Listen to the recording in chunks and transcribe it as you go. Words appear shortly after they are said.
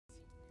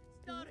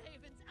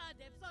Starhaven's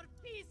adepts are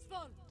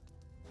peaceful.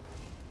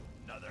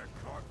 Another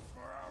corpse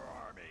for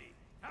our army.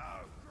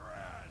 How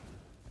grand!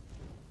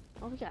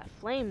 Oh, we got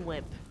Flame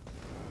Whip.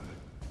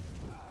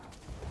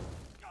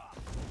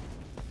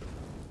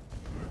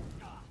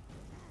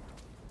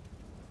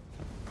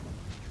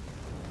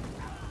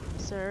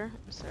 Sir,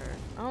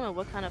 I don't know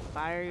what kind of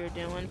fire you're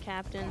doing,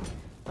 Captain,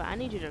 but I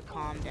need you to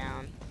calm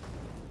down.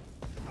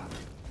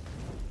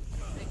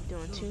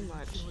 Doing too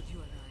much.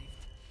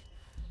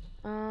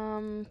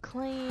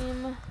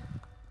 Claim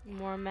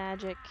more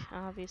magic,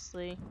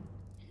 obviously.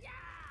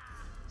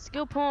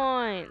 Skill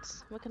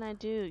points. What can I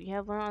do? You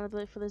have learned on the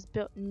ability for this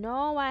build.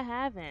 No, I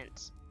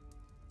haven't.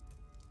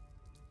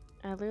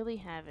 I literally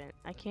haven't.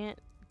 I can't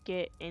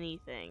get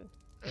anything.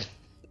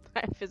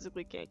 I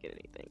physically can't get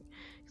anything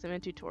because I'm in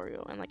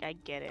tutorial and like I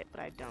get it, but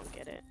I don't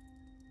get it.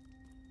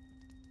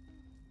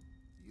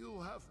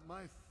 You have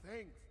my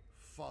thanks,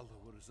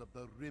 followers of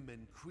the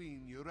Rimmon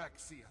Queen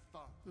Euraxia.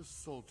 The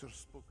soldier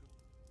spoke.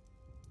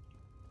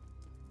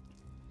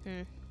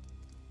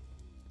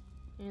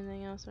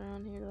 Anything else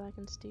around here that I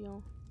can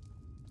steal?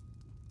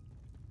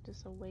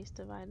 Just a waste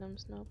of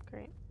items. Nope,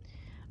 great.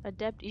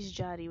 Adept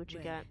Isjadi, what you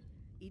got?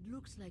 It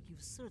looks like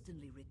you've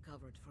certainly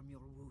recovered from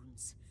your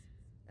wounds.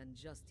 And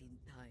just in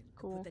time.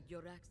 Cool. That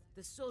your axe,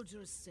 the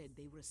soldiers said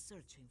they were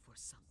searching for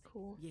something.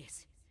 Cool.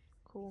 Yes.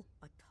 Cool.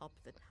 Atop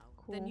the tower.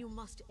 Cool. Then you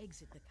must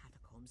exit the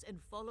catacombs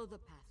and follow the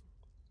path.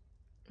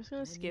 I'm just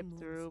gonna skip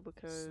through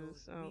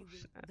because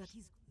That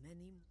is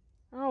many.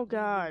 Oh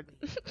god.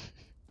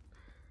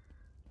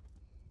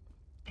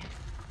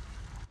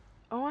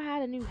 Oh, I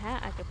had a new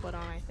hat I could put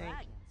on, I think.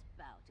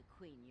 Bow to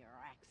Queen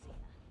Euraxia.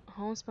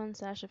 Homespun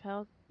Sash of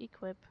Health,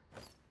 equip.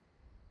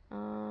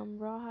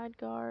 Rawhide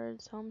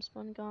guards,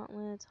 homespun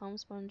gauntlets,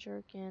 homespun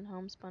jerkin,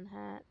 homespun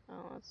hat.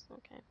 Oh, that's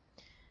okay.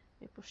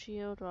 Maple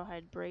shield,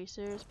 rawhide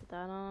bracers, put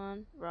that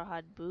on.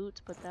 Rawhide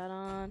boots, put that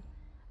on.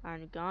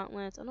 Iron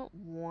gauntlets. I don't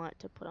want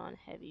to put on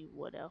heavy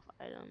wood elf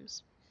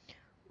items.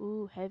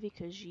 Ooh, heavy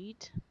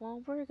Khajiit.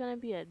 Well, we're gonna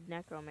be a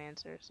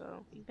necromancer,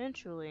 so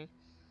eventually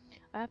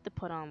I have to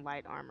put on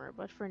light armor.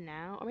 But for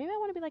now, or maybe I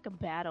want to be like a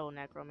battle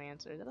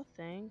necromancer. Is that a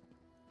thing?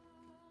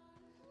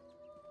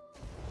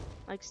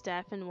 Like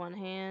staff in one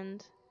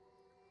hand,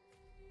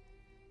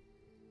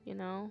 you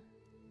know?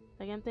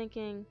 Like I'm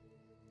thinking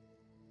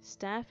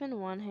staff in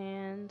one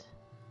hand,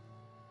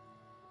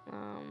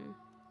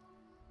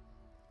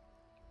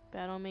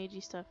 battle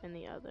magey stuff in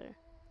the other.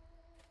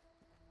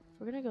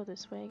 We're gonna go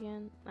this way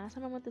again. Last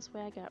time I went this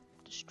way I got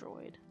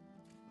destroyed,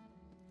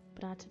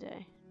 but not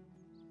today.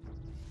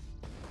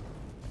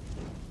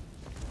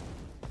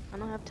 I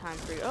don't have time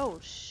for you. Oh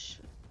shh.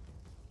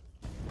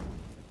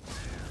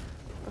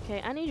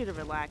 Okay, I need you to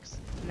relax,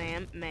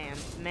 ma'am.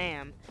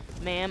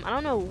 I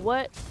don't know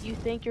what you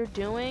think you're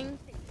doing,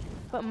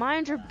 but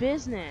mind your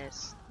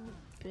business.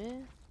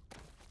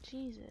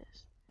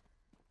 Jesus.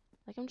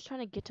 Like, I'm just trying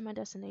to get to my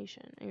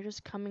destination, and you're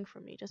just coming for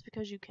me just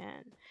because you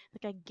can.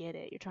 Like, I get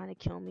it. You're trying to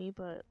kill me,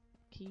 but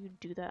can you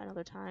do that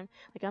another time?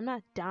 Like, I'm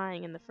not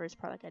dying in the first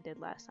part like I did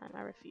last time.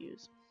 I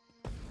refuse.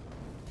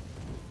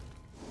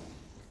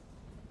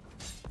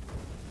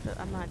 But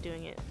I'm not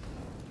doing it.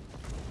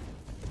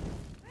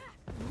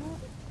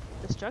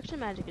 Destruction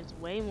magic is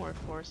way more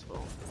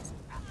forceful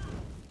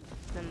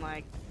than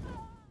like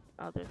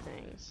other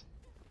things.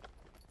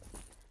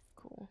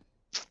 Cool.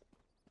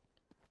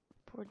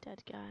 Poor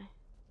dead guy.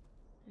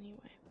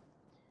 Anyway,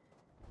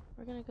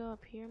 we're gonna go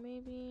up here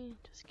maybe.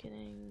 Just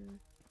kidding.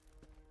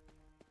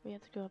 We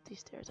have to go up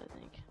these stairs, I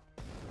think.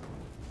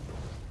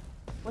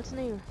 What's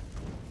new?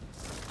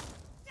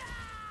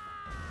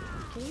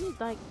 Can you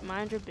like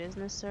mind your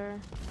business, sir?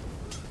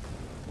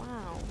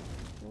 Wow.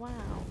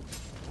 Wow.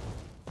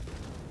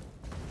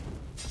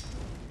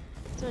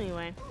 So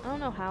anyway, I don't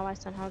know how I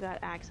somehow got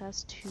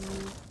access to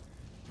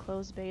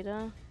closed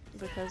beta,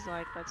 because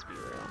like, let's be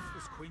real.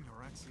 This Queen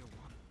Euraxia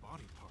wanted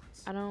body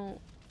parts. I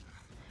don't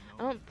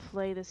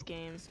play this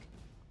game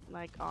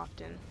like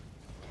often,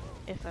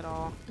 if at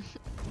all.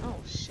 Oh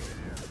shit.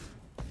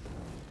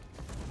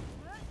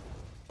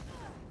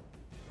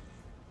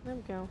 There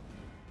we go.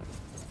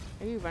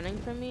 Are you running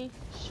from me?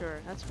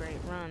 Sure, that's great.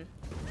 Run.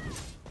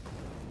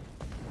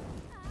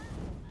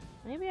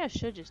 Maybe I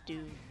should just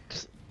do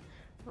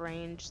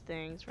range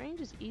things. Range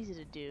is easy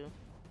to do,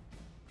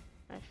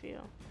 I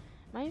feel.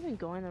 Am I even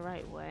going the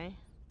right way?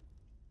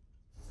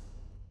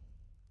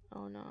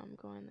 Oh no, I'm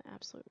going the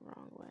absolute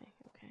wrong way.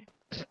 Okay.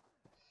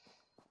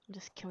 I'm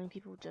just killing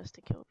people just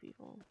to kill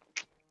people.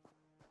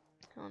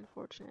 How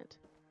unfortunate.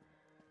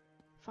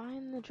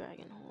 Find the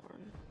dragon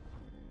horn.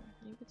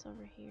 Maybe it's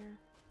over here.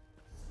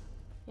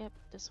 Yep,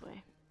 this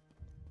way.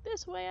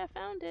 This way, I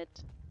found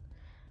it!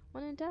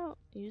 When in doubt,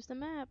 use the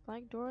map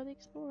like Dora the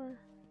Explorer.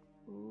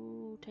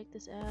 Ooh, take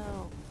this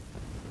L.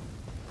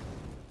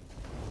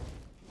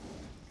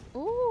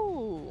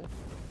 Ooh!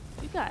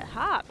 You got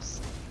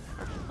hops!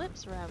 Or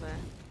flips, rather.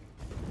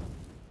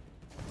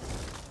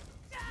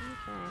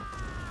 Okay.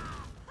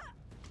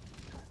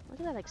 Look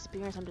at that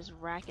experience I'm just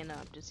racking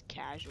up, just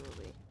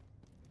casually.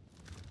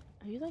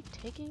 Are you like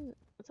taking...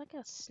 It's like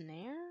a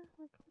snare?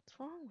 Like, what's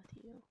wrong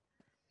with you? you.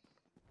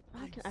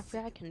 I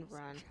forgot I can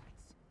run.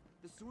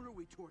 The sooner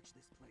we torch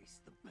this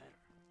place, the better.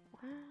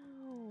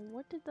 Wow,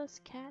 what did those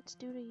cats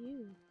do to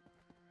you?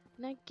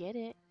 And I get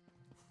it.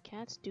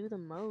 Cats do the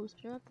most.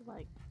 You don't have to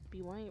like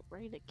be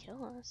ready to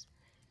kill us.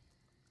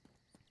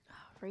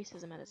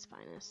 Racism at its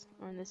finest,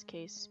 or in this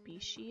case,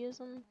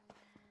 speciesism.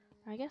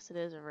 I guess it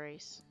is a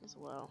race as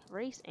well.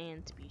 Race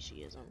and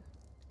speciesism.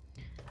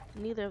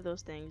 Neither of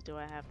those things do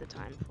I have the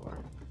time for.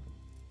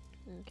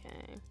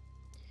 Okay.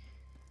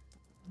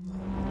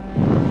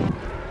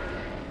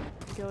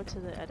 Go to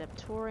the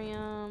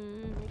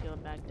adaptorium. We go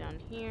back down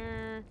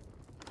here.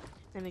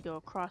 Then we go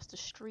across the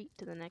street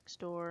to the next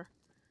door.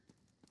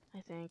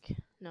 I think.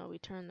 No, we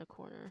turn the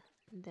corner.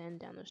 And then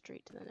down the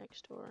street to the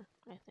next door.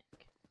 I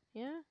think.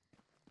 Yeah?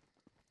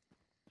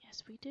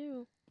 Yes, we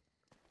do.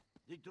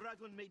 The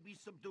dragon may be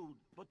subdued,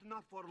 but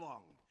not for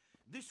long.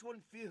 This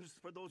one fears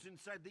for those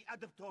inside the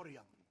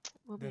adaptorium.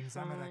 We'll be Then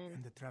Zamalek fine.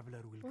 and the traveler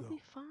will We'll go.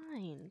 be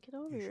fine. Get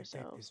over You should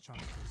take yourself. this chance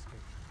to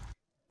escape.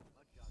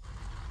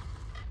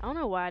 I don't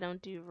know why I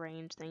don't do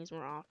range things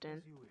more often.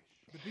 As you wish.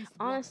 The beast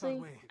blocks our Honestly,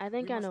 way. I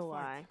think We I must know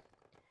fight. why.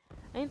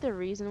 I think the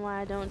reason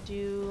why I don't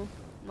do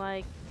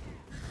like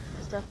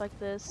stuff like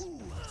this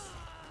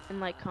in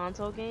like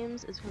console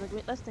games is because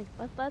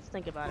like, let's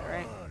think about it,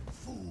 right?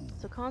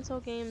 So console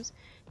games,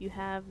 you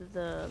have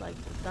the like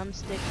the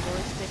thumbstick,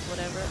 joystick,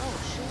 whatever.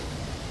 Oh shit,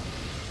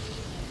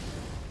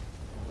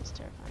 that was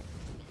terrifying.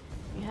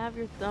 You have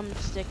your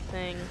thumbstick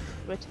thing,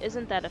 which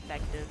isn't that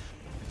effective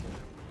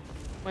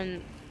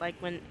when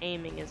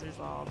aiming is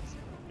involved,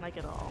 like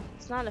at all.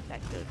 It's not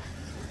effective,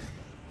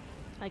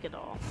 like at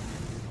all.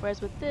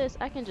 Whereas with this,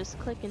 I can just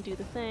click and do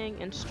the thing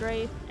and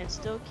strafe and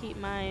still keep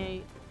my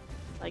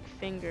like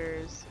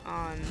fingers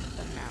on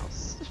the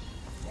mouse.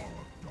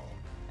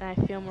 And I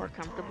feel more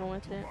comfortable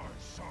with it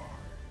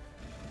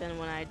than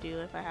when I do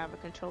if I have a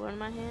controller in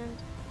my hand.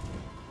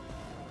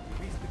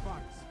 Beast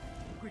departs.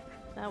 Quick.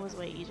 That was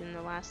way easier than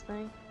the last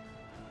thing.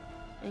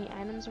 Any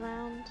items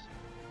around?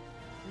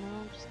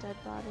 No, just dead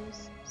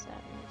bodies.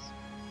 Sadness.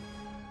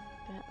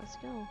 Bet, let's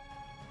go.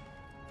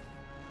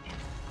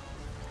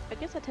 I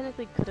guess I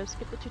technically could have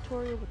skipped the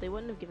tutorial, but they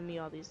wouldn't have given me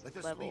all these Let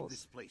us leave levels.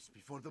 this place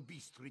before the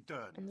beast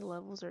returns. And the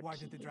levels are Why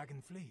key. did the dragon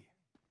flee?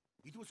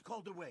 It was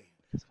called away.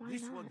 'Cause why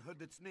This not? one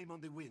heard its name on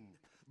the wind.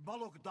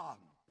 Balogdan.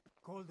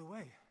 Called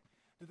away.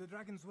 Do the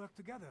dragons work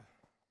together?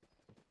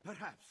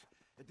 Perhaps.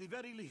 At the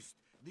very least,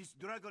 this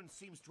dragon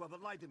seems to have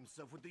allied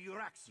himself with the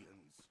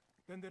Euraxians.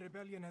 Then the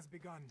rebellion has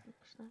begun.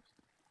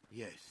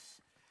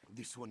 Yes,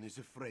 this one is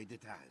afraid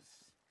it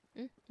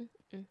has.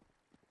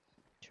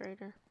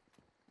 Traitor.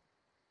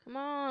 Come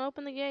on,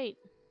 open the gate.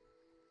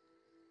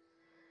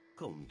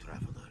 Come,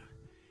 traveler.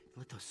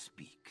 Let us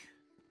speak.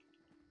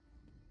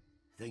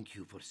 Thank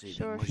you for saving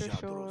Sure.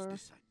 Majadro's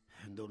disciple.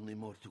 And only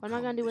more to What come. am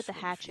I gonna do with this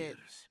the one hatchet?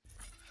 fears.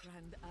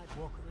 Grand Walker,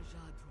 Admiral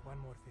Rajadro, one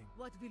more thing.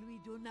 what will we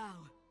do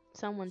now?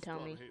 Someone tell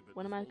me.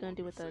 What am I gonna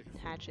do with the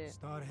hatchet?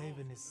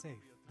 Starhaven is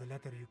safe. The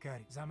letter you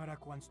carry.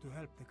 Zamalek wants to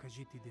help the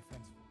Khajiit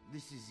defense.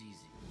 This is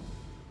easy.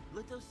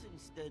 Let us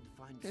instead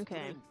find Okay,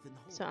 strength and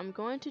hope. so I'm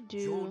going to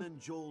Joan do and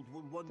Joel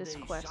will one this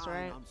day quest, shine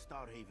right? on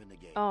Starhaven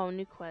again. Oh,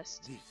 new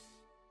quest. This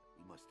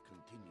we must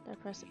continue. Did I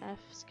to press believe.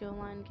 F skill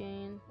line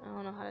gain? I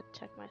don't know how to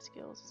check my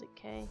skills. Is it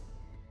K?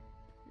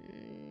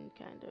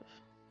 Kind of.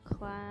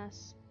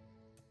 Class.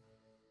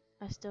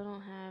 I still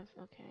don't have.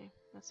 Okay,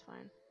 that's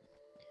fine.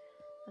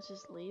 Let's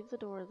just leave the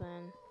door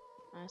then,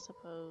 I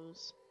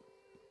suppose.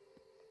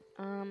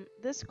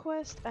 This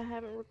quest I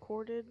haven't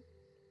recorded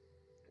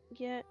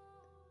yet.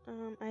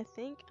 I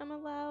think I'm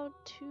allowed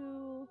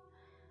to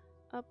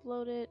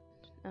upload it.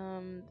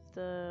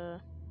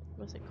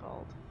 What's it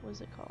called? What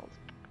is it called?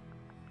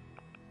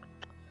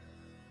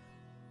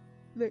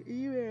 The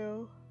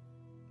email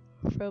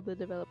from the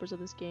developers of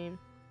this game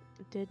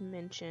did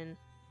mention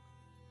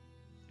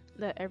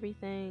that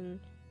everything,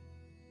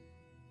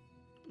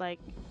 like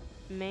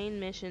main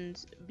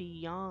missions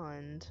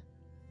beyond.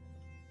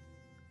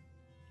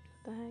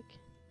 What the heck?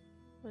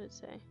 What did it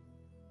say?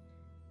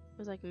 It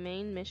was like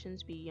main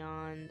missions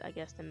beyond, I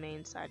guess, the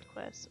main side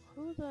quests.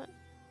 Who the?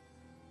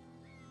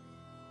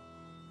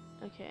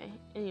 Okay,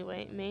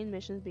 anyway, main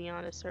missions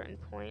beyond a certain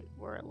point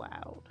were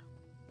allowed.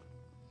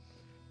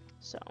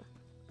 So,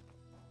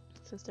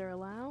 since they're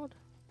allowed,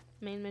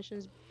 main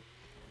missions,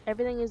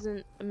 everything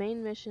isn't,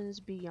 main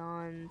missions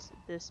beyond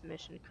this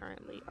mission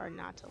currently are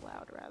not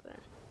allowed, rather.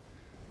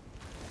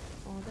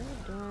 Oh,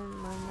 they're doing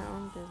my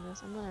own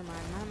business. I'm gonna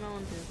mind my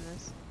own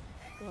business.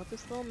 Go up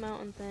this little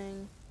mountain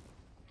thing.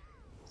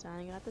 So I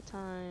ain't got the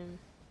time.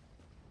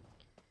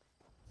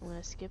 I'm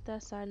gonna skip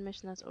that side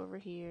mission that's over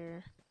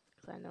here.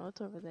 Because I know it's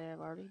over there. I've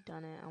already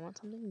done it. I want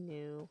something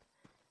new.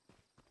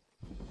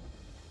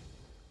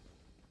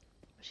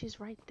 She's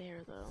right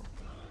there, though.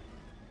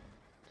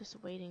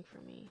 Just waiting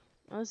for me.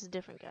 Oh, this is a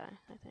different guy,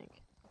 I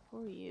think.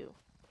 Who are you?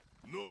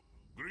 No,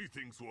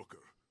 greetings, Walker.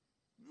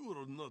 You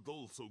are not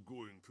also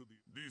going to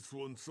the... This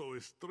one saw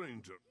a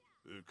stranger,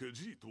 a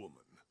Khajiit woman,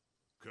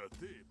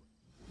 Kateb.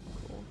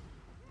 Cool.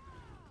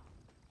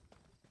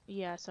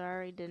 Yeah, so I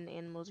already did an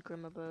Animal's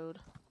Grim Abode.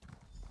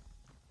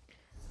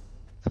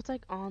 So it's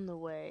like on the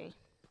way.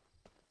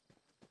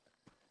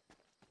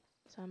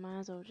 So I might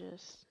as well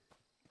just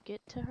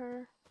get to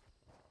her.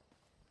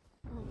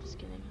 Oh, I'm just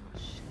kidding. Oh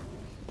shit.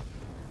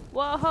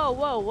 Whoa, whoa,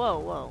 whoa, whoa,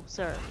 whoa,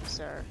 sir,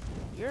 sir.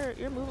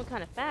 You're moving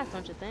kind of fast,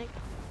 don't you think?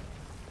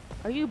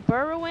 Are you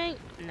burrowing?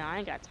 No, I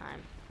ain't got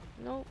time.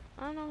 Nope,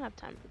 I don't have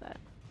time for that.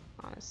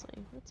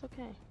 Honestly, it's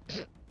okay.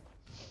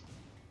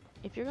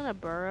 If you're gonna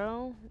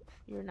burrow,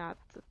 you're not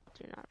for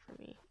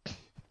me.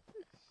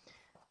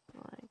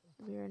 Like,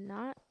 you're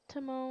not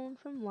Timon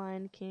from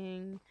Lion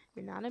King.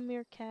 You're not a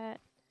meerkat.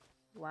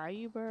 Why are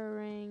you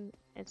burrowing?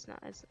 It's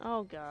not. It's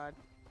oh god.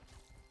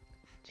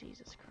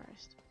 Jesus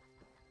Christ.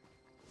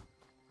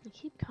 They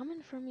keep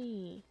coming for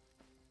me.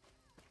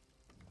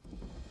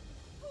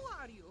 Who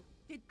are you?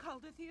 Did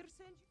Caldathir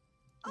send you?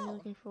 What are you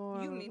looking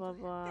for? You mean Blah,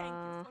 blah, thank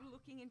blah. you for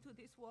looking into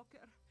this,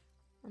 Walker.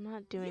 I'm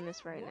not doing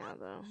this right now,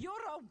 though. You're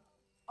a...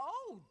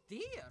 Oh,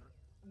 dear.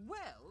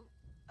 Well,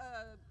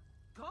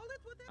 call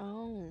it whatever.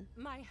 Oh.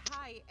 My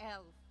high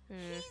elf.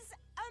 He's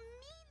a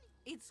mean...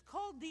 It's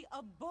called the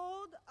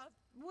Abode of...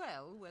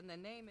 Well, when the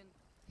name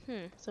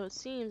and... So it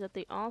seems that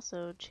they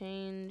also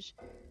change...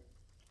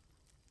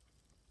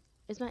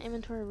 Is my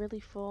inventory really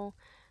full?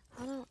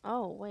 I don't...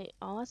 Oh, wait.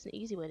 Oh, that's an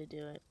easy way to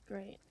do it.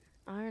 Great.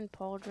 Iron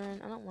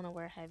pauldron. I don't want to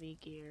wear heavy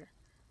gear.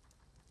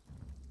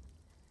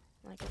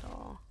 Like at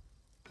all.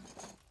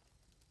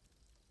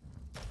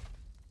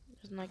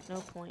 There's like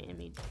no point in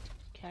me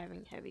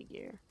having heavy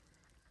gear.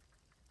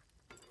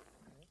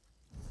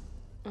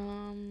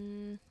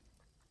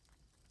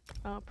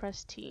 I'll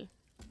press T.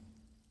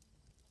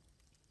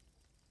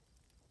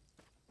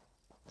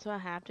 So I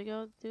have to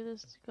go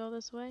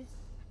this way?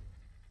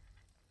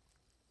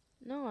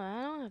 No,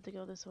 I don't have to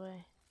go this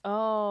way.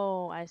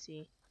 Oh, I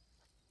see.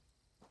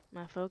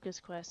 My focus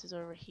quest is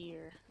over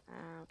here.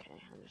 Okay,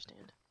 I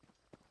understand.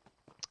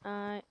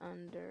 I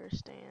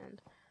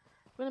understand.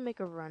 We're gonna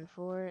make a run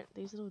for it.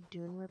 These little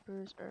dune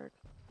rippers are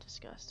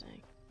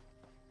disgusting.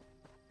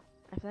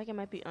 I feel like I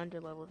might be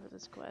underleveled for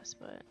this quest,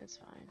 but it's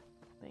fine.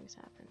 Things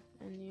happen,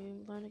 and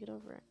you learn to get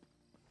over it.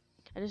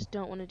 I just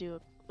don't want to do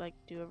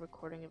a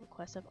recording of a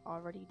quest I've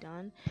already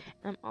done.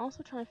 And I'm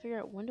also trying to figure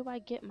out, when do I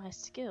get my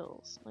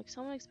skills? Like,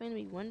 someone explain to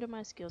me, when do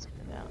my skills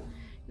come about?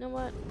 You know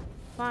what?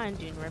 Fine,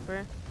 Dune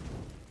Ripper.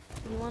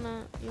 You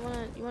wanna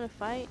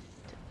fight?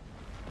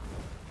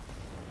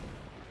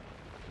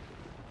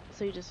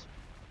 So you just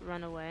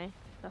run away?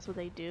 That's what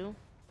they do?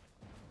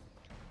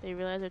 They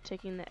realize they're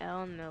taking the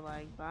L and they're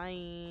like,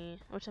 bye.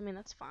 Which, I mean,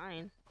 that's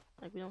fine.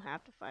 Like, we don't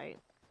have to fight.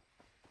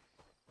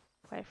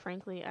 Quite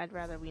frankly, I'd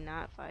rather we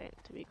not fight,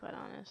 to be quite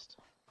honest.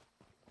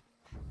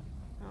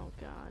 Oh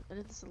god. I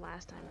did this the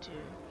last time too.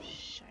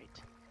 Shite.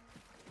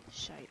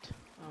 Shite.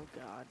 Oh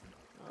god.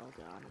 Oh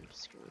god, I'm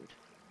screwed.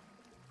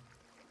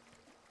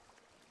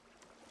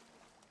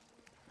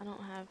 I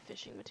don't have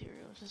fishing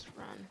materials. Just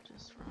run.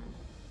 Just run.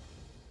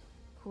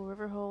 Cool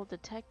river hole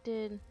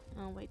detected.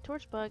 Oh wait,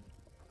 torch bug.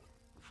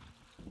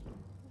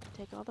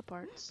 Take all the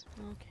parts.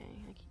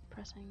 Okay, I keep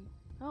pressing.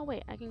 Oh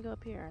wait, I can go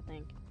up here, I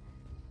think.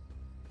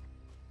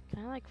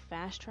 Can I like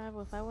fast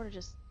travel if I were to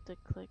just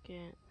click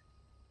it?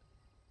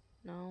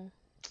 No.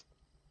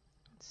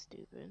 That's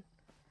stupid.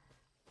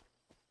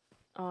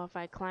 Oh, if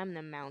I climb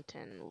the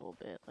mountain a little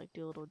bit, like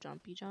do a little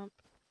jumpy jump.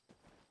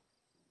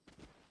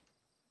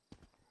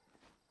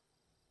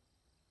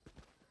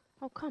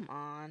 Oh, come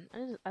on.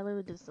 I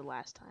literally did this the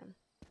last time.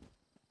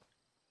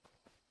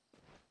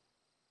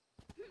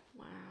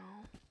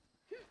 Wow.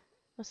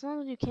 Well,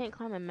 sometimes you can't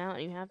climb a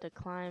mountain, you have to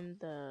climb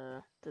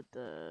the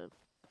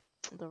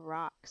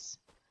rocks.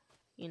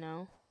 You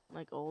know,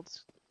 like old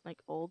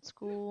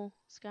school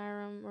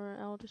Skyrim or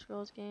Elder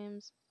Scrolls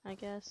games, I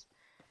guess.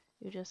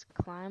 You just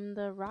climb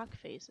the rock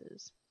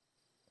faces.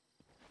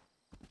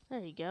 There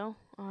you go.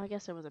 Oh, I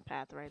guess there was a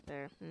path right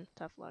there.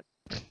 Tough luck.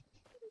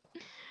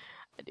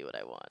 I do what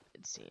I want,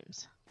 it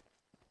seems.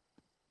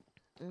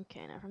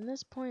 Okay, now from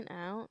this point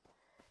out,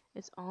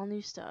 it's all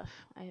new stuff.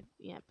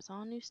 Yep, it's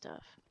all new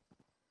stuff.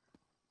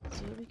 Let's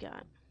see what we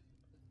got.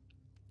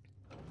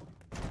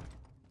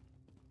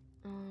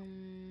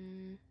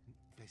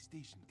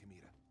 Station,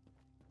 Chimera.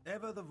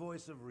 Ever the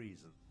voice of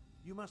reason.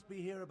 You must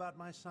be here about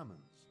my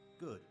summons.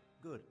 Good,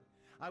 good.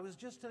 I was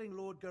just telling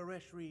Lord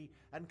Gareshri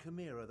and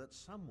Chimera that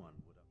someone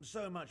would...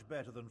 So much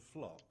better than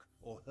flock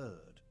or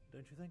herd,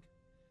 don't you think?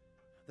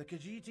 The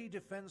Khajiit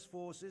Defense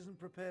Force isn't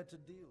prepared to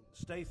deal.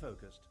 Stay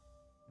focused.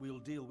 We'll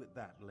deal with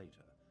that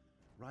later.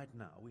 Right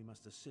now, we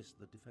must assist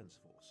the Defense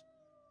Force.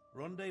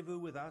 Rendezvous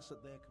with us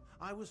at their...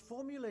 I was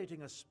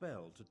formulating a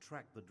spell to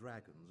track the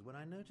dragons when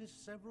I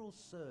noticed several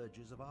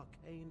surges of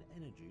arcane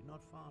energy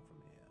not far from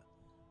here.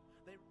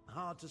 They're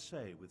hard to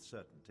say with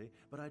certainty,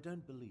 but I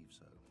don't believe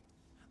so.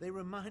 They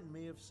remind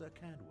me of Sir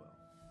Cadwell.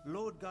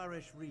 Lord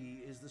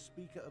Gareshri is the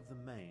Speaker of the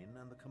Main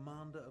and the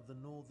Commander of the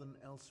Northern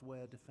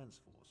Elsweyr Defense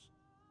Force.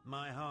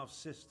 My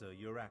half-sister,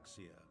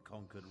 Euraxia,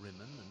 conquered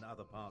Rimmon and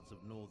other parts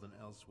of Northern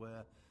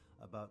Elsweyr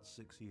about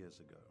 6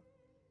 years ago.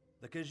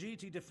 The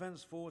Khajiit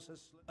Defense Force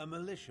has a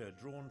militia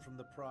drawn from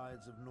the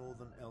prides of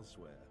Northern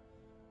Elsweyr.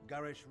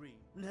 Gareshri,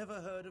 never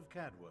heard of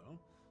Cadwell?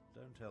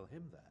 Don't tell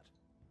him that.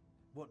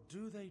 What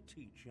do they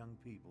teach young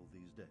people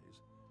these days?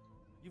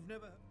 You've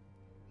never...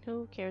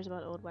 Who cares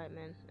about old white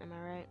men? Am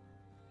I right?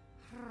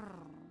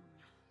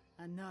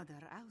 Another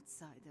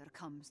outsider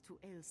comes to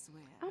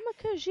Elsweyr. I'm a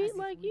Khajiit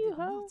like you,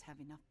 ho.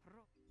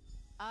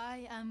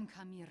 I am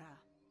Kamira.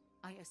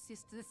 I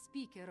assist the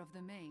speaker of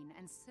the main,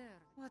 and sir,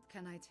 what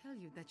can I tell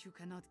you that you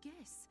cannot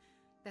guess?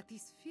 That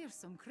these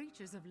fearsome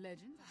creatures of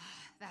legend,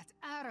 that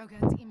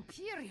arrogant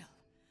imperial,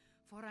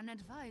 for an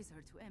advisor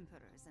to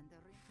emperors and the...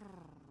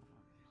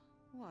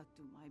 What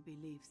do my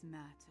beliefs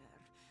matter?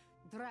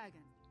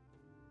 Dragon.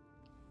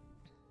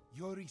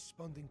 You're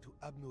responding to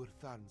Abnur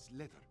Tharn's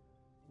letter,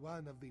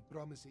 one of the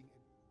promising...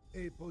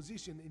 a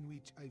position in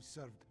which I've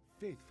served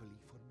faithfully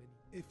for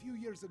many. A few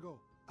years ago,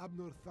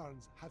 Abnur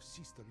Tharn's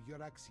half-sister,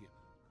 Euraxia,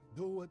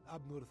 do what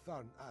Abnur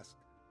Tharn asked,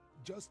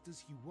 just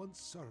as he once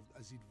served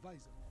as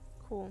advisor.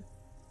 Cool.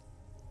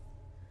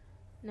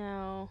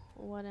 Now,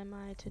 what am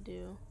I to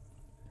do?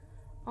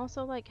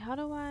 Also, like, how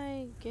do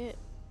I get,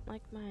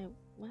 like, my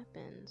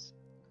weapons?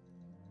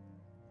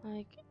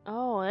 Like,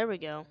 oh, there we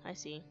go. I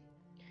see.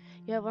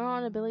 You have learned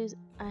on abilities.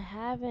 I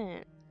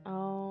haven't.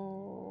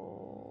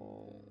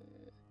 Oh.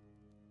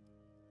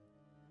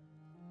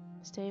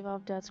 Stave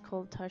off death's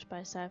cold touch by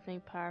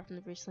siphoning power from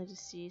the recently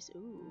deceased.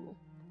 Ooh.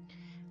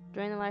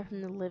 Drain the life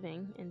from the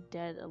living and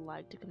dead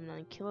alike to commit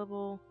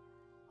unkillable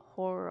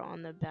horror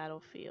on the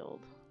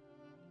battlefield.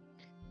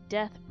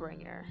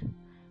 Deathbringer.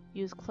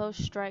 Use close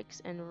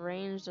strikes and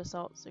ranged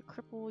assaults to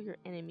cripple your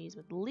enemies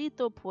with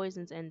lethal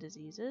poisons and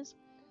diseases.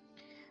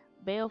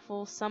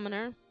 Baleful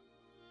Summoner.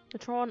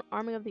 Control an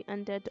army of the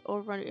undead to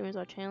overrun your enemies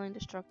while channeling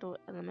destructible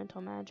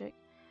elemental magic.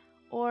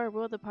 Or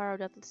wield the power of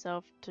death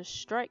itself to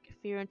strike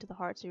fear into the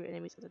hearts of your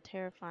enemies as a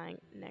terrifying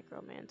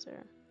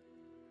necromancer.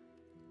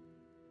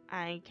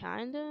 I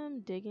kinda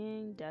am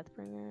digging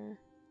Deathbringer.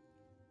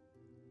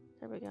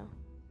 There we go.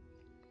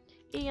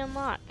 E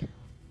unlock.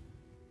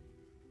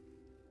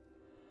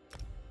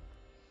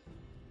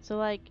 So,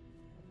 like,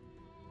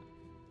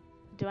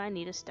 do I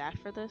need a staff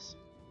for this?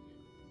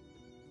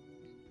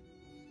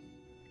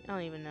 I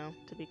don't even know,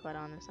 to be quite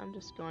honest. I'm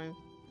just going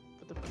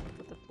with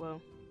the flow.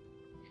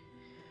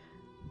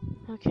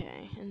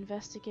 Okay,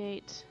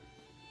 investigate.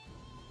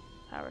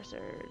 Power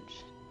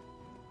surge.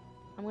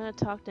 I'm gonna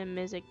talk to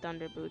Mizik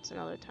Thunderboots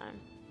another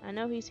time. I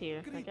know he's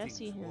here. Like, I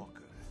see him.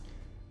 Walker.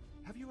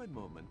 Have you a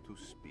moment to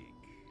speak?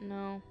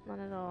 No, not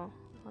at all.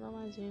 How do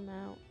I zoom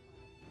out?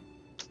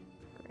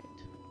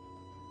 Great.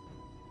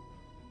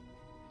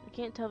 I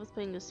can't tell if it's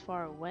putting this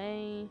far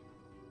away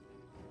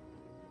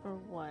or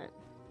what.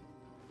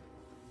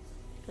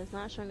 It's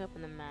not showing up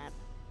in the map.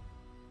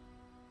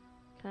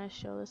 Can I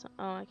show this?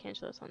 Oh, I can't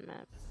show this on the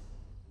map.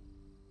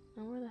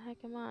 Now where the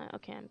heck am I?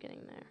 Okay, I'm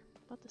getting there.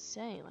 About to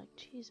say, like,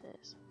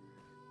 Jesus.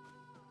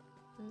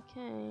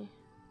 Okay.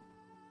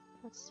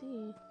 Let's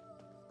see.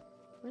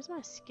 Where's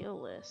my skill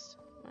list?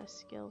 My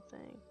skill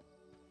thing.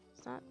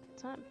 It's not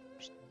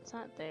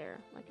there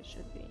like it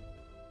should be.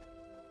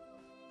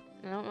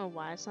 I don't know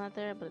why it's not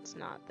there, but it's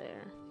not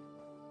there.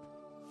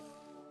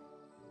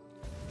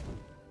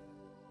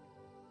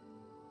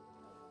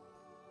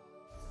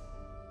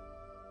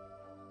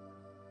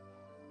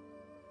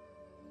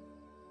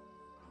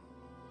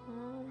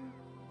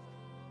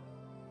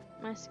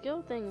 My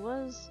skill thing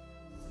was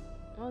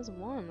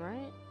 1,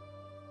 right?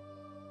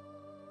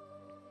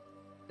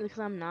 Because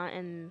I'm not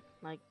in,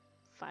 like,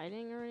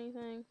 fighting or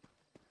anything.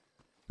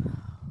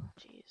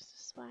 Jeez,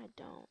 this is why I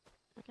don't.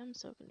 Like, I'm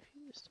so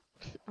confused.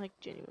 Like,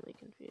 genuinely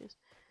confused.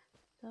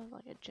 That was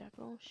like a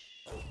jackal.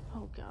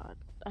 Oh god,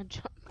 I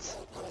jumped.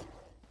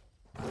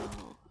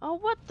 Oh,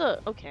 what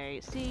the?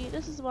 Okay, see,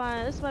 this is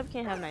why we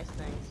can't have nice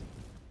things.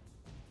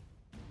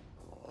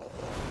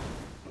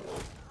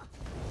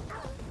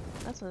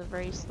 That's a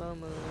very slow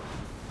move.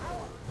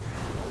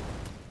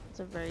 It's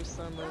a very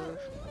slow move.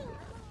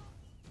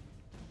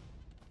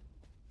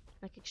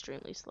 Like,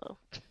 extremely slow.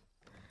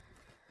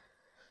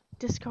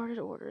 Discarded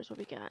orders, what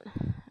we got?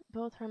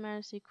 Both Her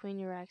Majesty Queen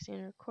Euraxia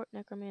and her court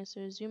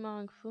necromancer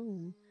Zumong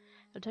Foom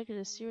detected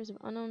a series of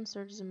unknown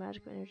surges of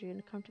magical energy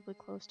uncomfortably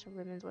close to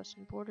Rimmond's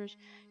western borders.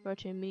 You are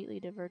to immediately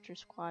divert your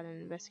squad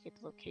and investigate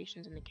the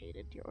locations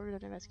indicated. Your order is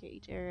to investigate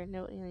each area,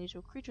 note any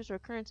unusual creatures or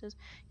occurrences,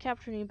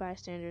 capture any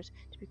bystanders.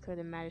 To be clear,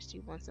 the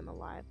Majesty wants them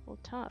alive. Well,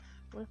 tough.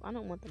 What if I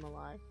don't want them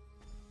alive?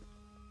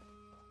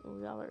 Oh,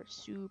 y'all are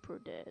super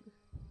dead.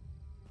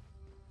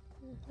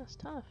 That's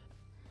tough.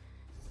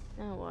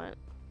 Now what?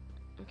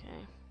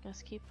 Okay,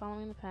 guess keep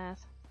following the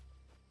path.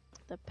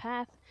 The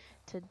path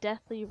to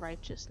deathly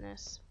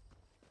righteousness.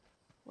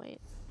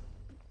 Wait.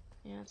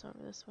 Yeah, it's over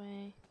this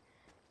way.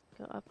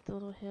 Go up the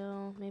little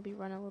hill. Maybe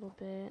run a little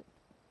bit.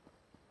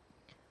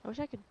 I wish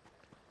I could...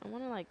 I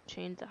want to, like,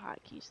 change the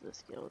hotkeys to the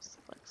skills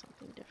to, like,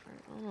 something different.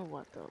 I don't know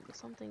what, though, but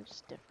something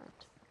just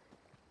different.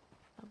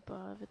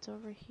 Above. It's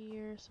over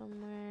here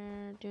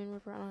somewhere. Dune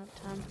River, I don't have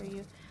time for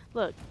you.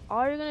 Look,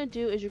 all you're gonna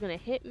do is you're gonna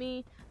hit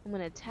me. I'm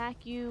gonna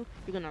attack you.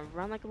 You're gonna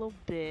run like a little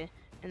bitch.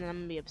 And then I'm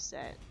gonna be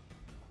upset.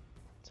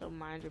 So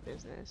mind your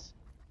business.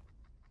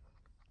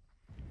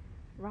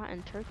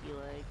 Rotten turkey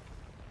leg.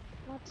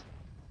 What?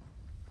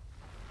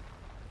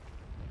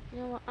 You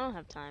know what? I don't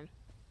have time.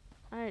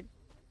 I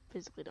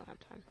physically don't have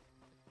time.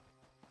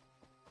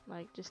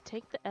 Like, just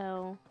take the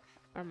L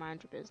or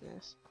mind your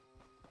business.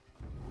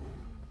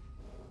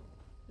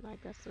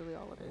 Like, that's literally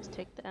all it is.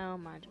 Take the L,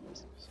 mind your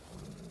business.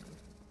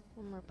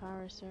 One more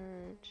power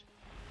surge.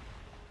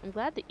 I'm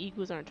glad the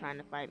eagles aren't trying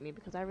to fight me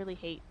because I really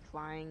hate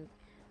flying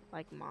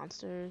like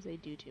monsters. They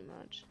do too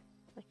much.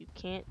 Like, you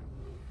can't.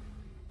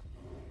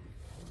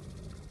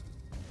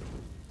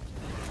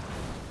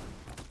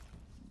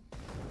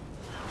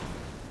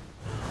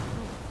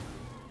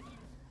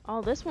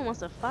 Oh, this one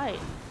wants to fight.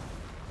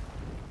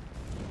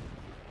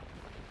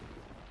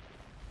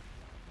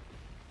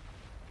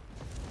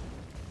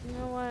 You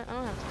know what? I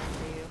don't have time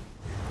for you.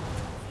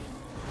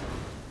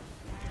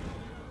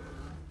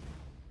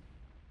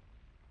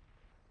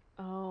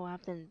 Oh, I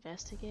have to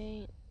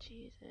investigate?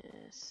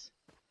 Jesus.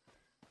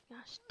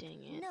 Gosh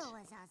dang it. No,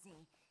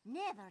 Azazi.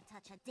 Never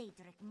touch a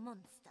Daedric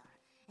monster,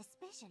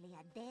 especially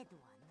a dead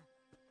one.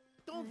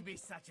 Don't be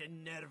such a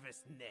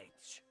nervous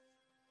Netch.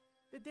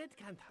 The dead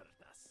can't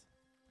hurt us.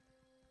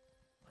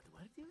 But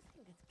where do you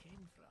think it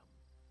came from?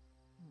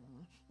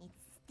 It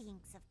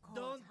stinks of cold.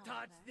 Don't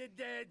touch the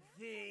dead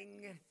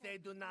thing,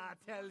 Theduna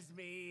tells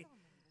me.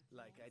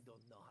 Like I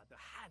don't know how to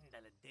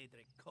handle a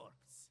Daedric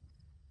corpse.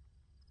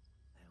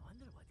 I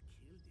wonder what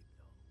killed him,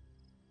 though.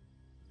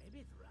 Maybe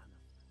it ran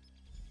off.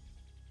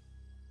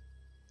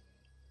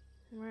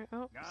 Right.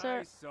 Oh, sir.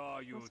 I saw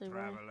you,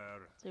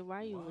 traveler. Why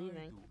are you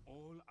leaving?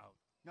 All out?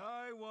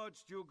 I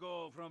watched you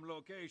go from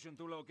location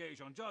to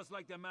location, just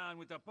like the man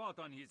with the pot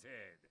on his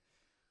head.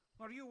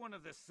 Are you one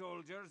of the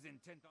soldiers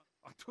intent on...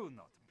 Oh, do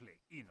not play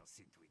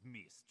innocent with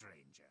me,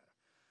 stranger.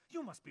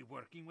 You must be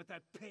working with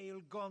that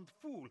pale, gaunt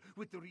fool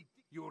with the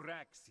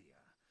Euraxia,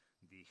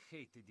 the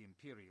hated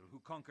Imperial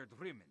who conquered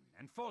Rimmon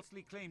and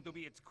falsely claimed to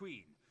be its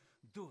queen.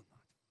 Do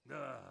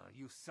not.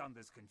 You sound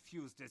as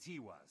confused as he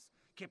was.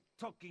 Kept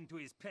talking to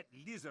his pet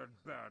lizard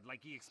bird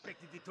like he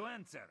expected it to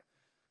answer.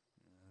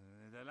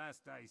 The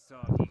last I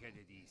saw, he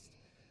headed east.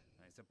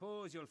 I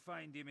suppose you'll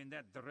find him in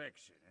that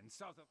direction, and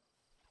south of...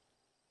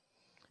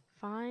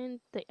 Find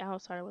the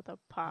outsider with a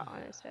pot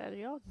on his head. Are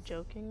y'all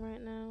joking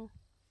right now?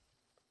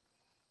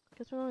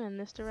 Guess we're going in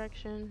this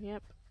direction.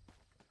 Yep.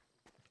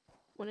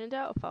 When in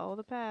doubt, follow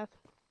the path.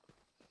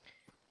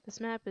 This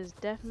map is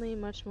definitely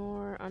much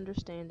more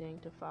understanding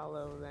to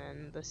follow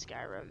than the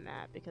Skyrim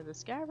map, because the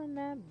Skyrim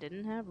map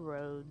didn't have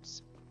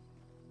roads.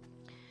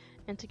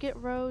 And to get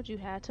roads, you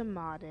had to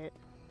mod it.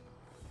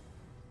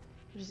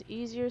 Which is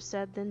easier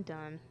said than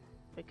done,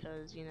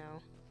 because, you know,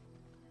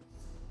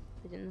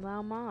 they didn't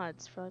allow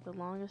mods for like the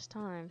longest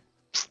time.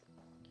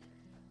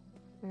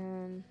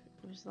 And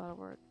it was a lot of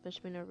work. There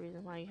should be no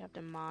reason why you have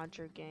to mod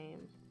your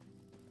game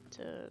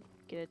to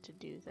get it to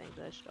do things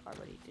that it should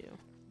already do.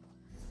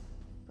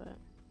 But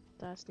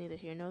that's neither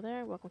here nor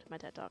there. Welcome to my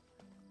TED Talk.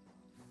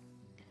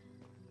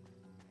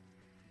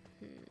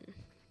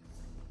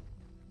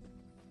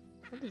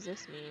 What does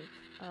this mean?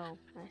 Oh,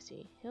 I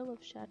see. Hill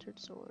of Shattered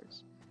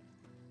Swords.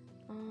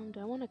 Do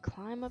I want to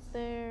climb up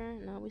there?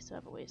 No, we still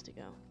have a ways to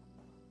go.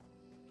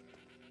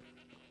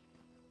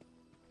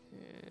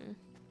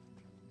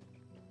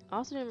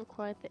 Also didn't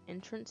require the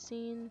entrance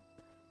scene.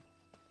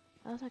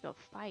 That was like a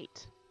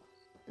fight.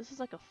 This is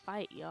like a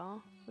fight,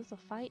 y'all. This is a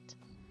fight.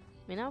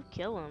 I mean, I'll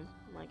kill him.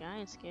 Like, I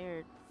ain't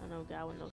scared. I know a guy with no